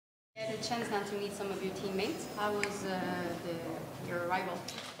the chance now to meet some of your teammates. How was your arrival?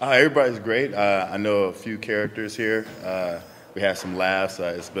 Everybody's great. I know a few characters here. We had some laughs.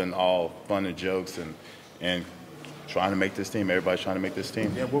 It's been all fun and jokes and trying to make this team. Everybody's trying to make this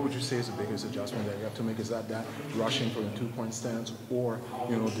team. Yeah, what would you say is the biggest adjustment that you have to make? Is that rushing from the 2-point stance, or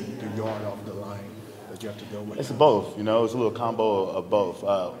the yard off the line that you have to deal with? It's both. It's a little combo of both.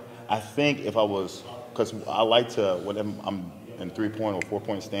 I think if I was, because I like to, when I'm in 3-point or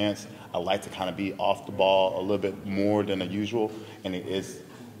 4-point stance, I like to kind of be off the ball a little bit more than the usual, and it is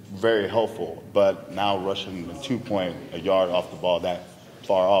very helpful. But now rushing the 2-point, a yard off the ball, that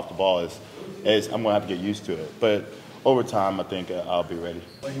far off the ball is I'm gonna have to get used to it. But over time, I think I'll be ready.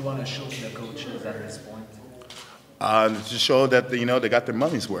 What do you want to show to the coaches at this point? To show that they got their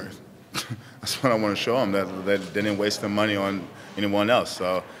money's worth. That's what I want to show them, that they didn't waste their money on anyone else.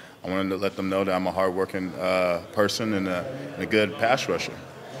 So I wanted to let them know that I'm a hard-working person and a good pass rusher.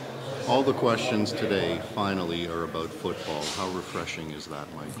 All the questions today, finally, are about football. How refreshing is that,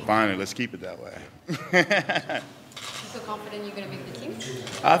 Michael? Finally, let's keep it that way. You feel confident you're going to make the team?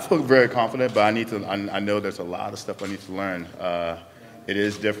 I feel very confident, but I know there's a lot of stuff I need to learn. It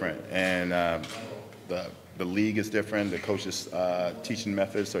is different, and the league is different. The coaches' teaching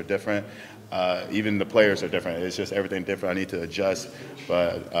methods are different. Even the players are different. It's just everything different. I need to adjust,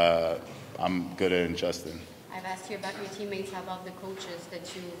 but I'm good at adjusting. I've asked you about your teammates. How about the coaches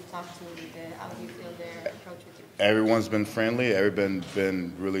that you talked to? How do you feel their approach with you? Everyone's been friendly. Everyone's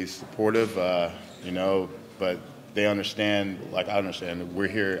been really supportive. But they understand, like I understand. We're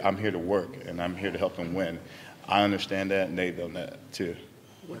here. I'm here to work, and I'm here to help them win. I understand that, and they've done that too.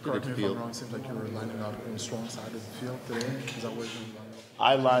 Correct me if I'm wrong. It seems like you were lining up on the strong side of the field today. Is that where you lined up?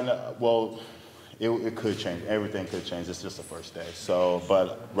 I lined up. Well, it could change. Everything could change. It's just the first day. So,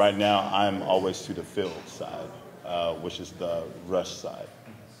 but right now, I'm always to the field side, which is the rush side.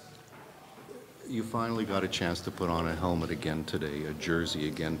 You finally got a chance to put on a helmet again today, a jersey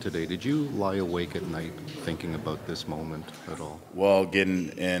again today. Did you lie awake at night thinking about this moment at all? Well, getting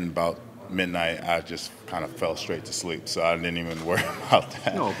in about midnight, I just kind of fell straight to sleep, so I didn't even worry about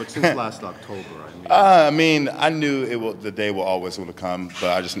that. No, but since last October, I mean, I knew the day will always come,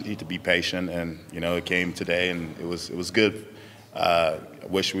 but I just need to be patient, and it came today, and it was good. I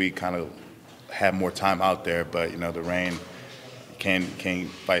wish we kind of had more time out there, but the rain can't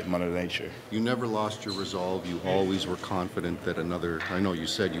fight Mother Nature. You never lost your resolve. You always were confident that I know you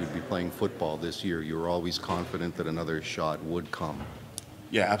said you would be playing football this year. You were always confident that another shot would come.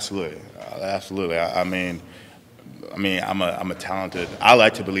 Yeah, absolutely, absolutely. I mean, I'm a talented. I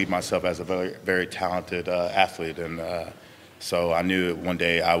like to believe myself as a very, very talented athlete, and so I knew one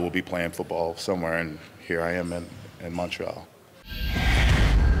day I will be playing football somewhere, and here I am in Montreal.